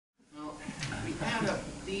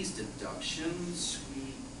these deductions,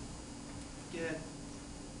 we get...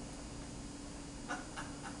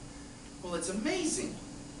 Well, it's amazing.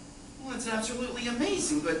 Well, it's absolutely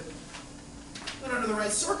amazing, but under the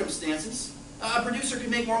right circumstances, a producer can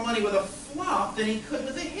make more money with a flop than he could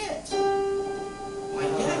with a hit. Why,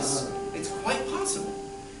 yes, it's quite possible.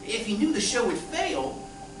 If he knew the show would fail,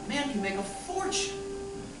 a man can make a fortune.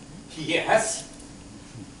 Yes?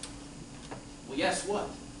 Well, yes, what?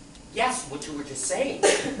 Yes, what you were just saying.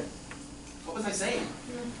 What was I saying?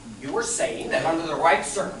 You were saying that under the right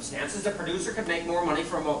circumstances, a producer could make more money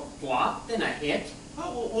from a flop than a hit?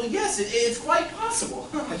 Oh, well, yes, it's quite possible.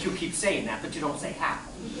 You keep saying that, but you don't say how.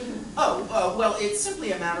 Oh, well, it's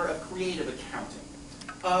simply a matter of creative accounting.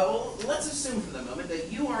 Well, let's assume for the moment that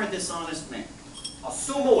you are a dishonest man.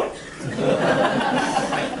 Assume what?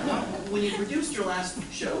 Right. When you produced your last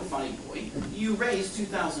show, Funny Boy, you raised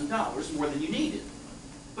 $2,000 more than you needed.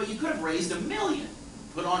 But you could have raised $1 million,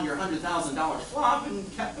 put on your $100,000 flop,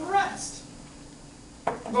 and kept the rest.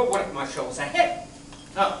 But what if my show was a hit?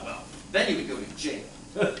 Oh, well, then you would go to jail.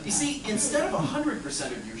 You see, instead of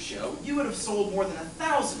 100% of your show, you would have sold more than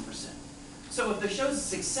 1,000%. So if the show's a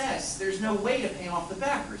success, there's no way to pay off the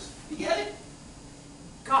backers. You get it?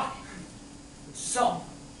 Got it. So,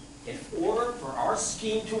 in order for our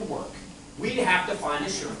scheme to work, we'd have to find a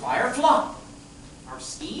surefire flop. Our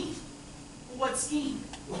scheme? What scheme?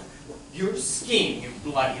 Your scheme, you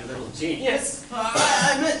bloody little genius.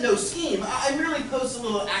 I meant no scheme. I merely posed a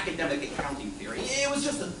little academic accounting theory. It was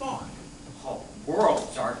just a thought. Whole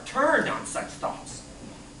worlds are turned on such thoughts.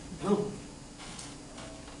 Bloom.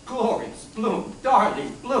 Glorious Bloom,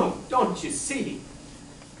 darling Bloom, don't you see?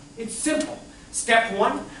 It's simple. Step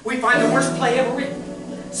 1, we find the worst play ever written.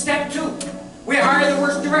 Step 2, we hire the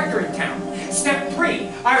worst director in town. Step 3,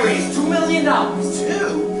 I raise $2 million.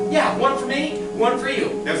 2? Yeah, one for me, one for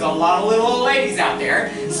you. There's a lot of little old ladies out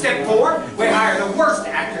there. Step 4, we hire the worst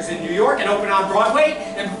actors in New York and open on Broadway.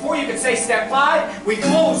 And before you could say step 5, we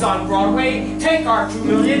close on Broadway, take our $2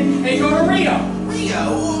 million, and go to Rio. Rio?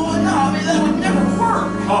 Oh, no, I mean, that would never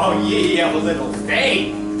work. Oh, ye of a little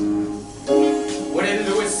faith. Wouldn't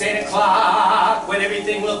Lewis say to Clark when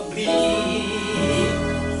everything looked bleak?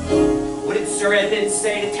 Wouldn't Sir Edmund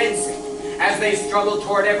say to Tenzing as they struggled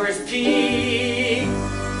toward Everest Peak?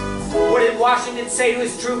 Wouldn't Washington say to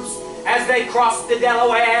his troops as they crossed the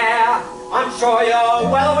Delaware? I'm sure you're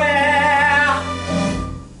well aware.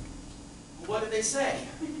 What did they say?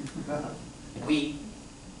 We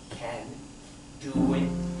can do it.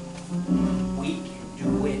 We can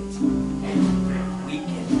do it. We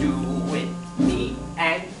can do it. Me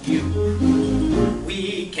and you.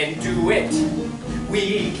 We can do it.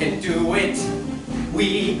 We can do it.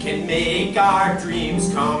 We can make our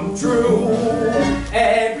dreams come true.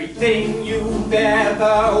 Everything you've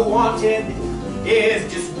ever wanted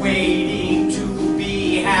is just waiting to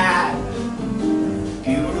be had.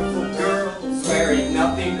 Beautiful girls wearing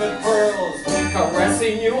nothing but pearls,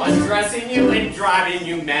 caressing you, undressing you, and driving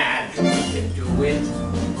you mad. We can do it.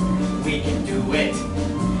 We can do it.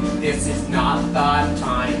 This is not the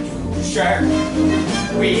time to shirk.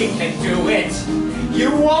 We can do it.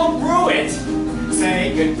 You won't rue it.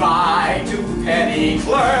 Say goodbye to petty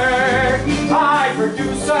clerk. Hi,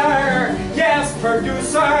 producer. Yes,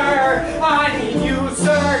 producer. I need you,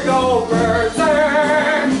 sir. Go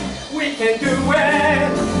berserk. We can do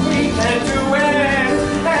it. We can do it.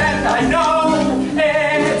 And I know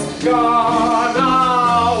it's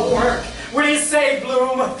gonna work. What do you say,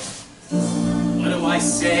 Bloom? What do I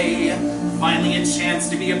say? Finally a chance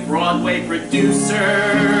to be a Broadway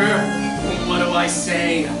producer. What do I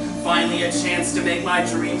say? Finally a chance to make my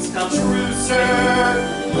dreams come true, sir.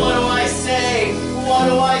 What do I say? What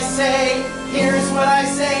do I say? Here's what I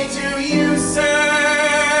say to you, sir.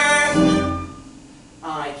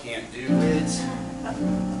 I can't do it.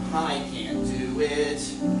 I can't do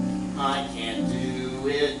it. I can't do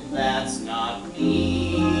it. That's not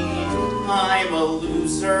me. I'm a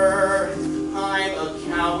loser. I'm a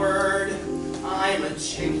coward. I'm a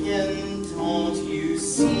chicken. Don't you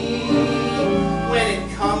see? When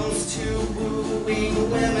it comes to wooing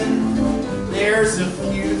women, there's a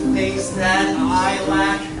few things that I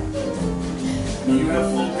lack.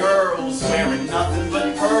 Beautiful girls wearing nothing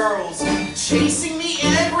but pearls, chasing me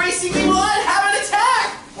and embracing me while I have an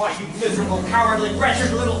attack. Why, you miserable, cowardly,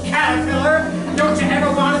 wretched little caterpillar! Don't you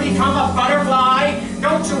ever want to become a butterfly?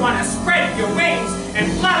 Don't you want to spread your wings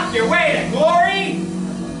and flap your way to glory?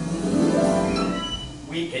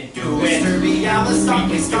 We can do it. Mr. Bialystock,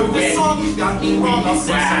 we it's can do it. song. You got me wrong. I'll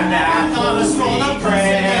say that on a stroll up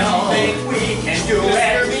trail. We can do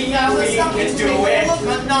it. We can do it.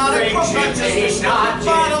 Look, I'm not a Bring crook, I'm champagne, just not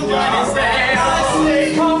bottom line is that I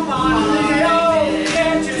ginger ale.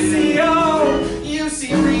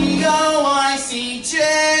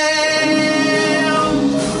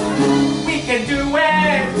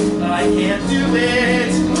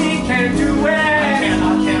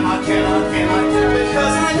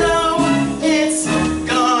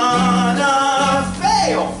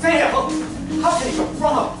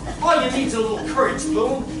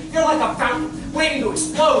 like a fountain waiting to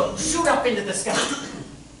explode, shoot up into the sky.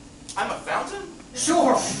 I'm a fountain?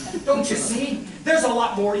 Sure. Don't you see? There's a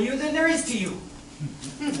lot more to you than there is to you.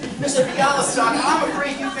 Mr. Bialystock, I'm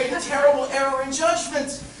afraid you've made a terrible error in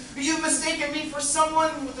judgment. You've mistaken me for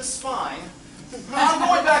someone with a spine. I'm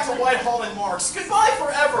going back to Whitehall and Marks. Goodbye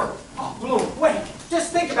forever. Oh, Bloom, wait.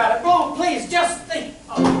 Just think about it. Bloom, please, just think.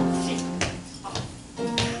 Oh, shit.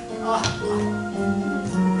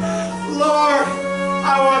 Lord,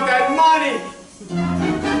 I want that money.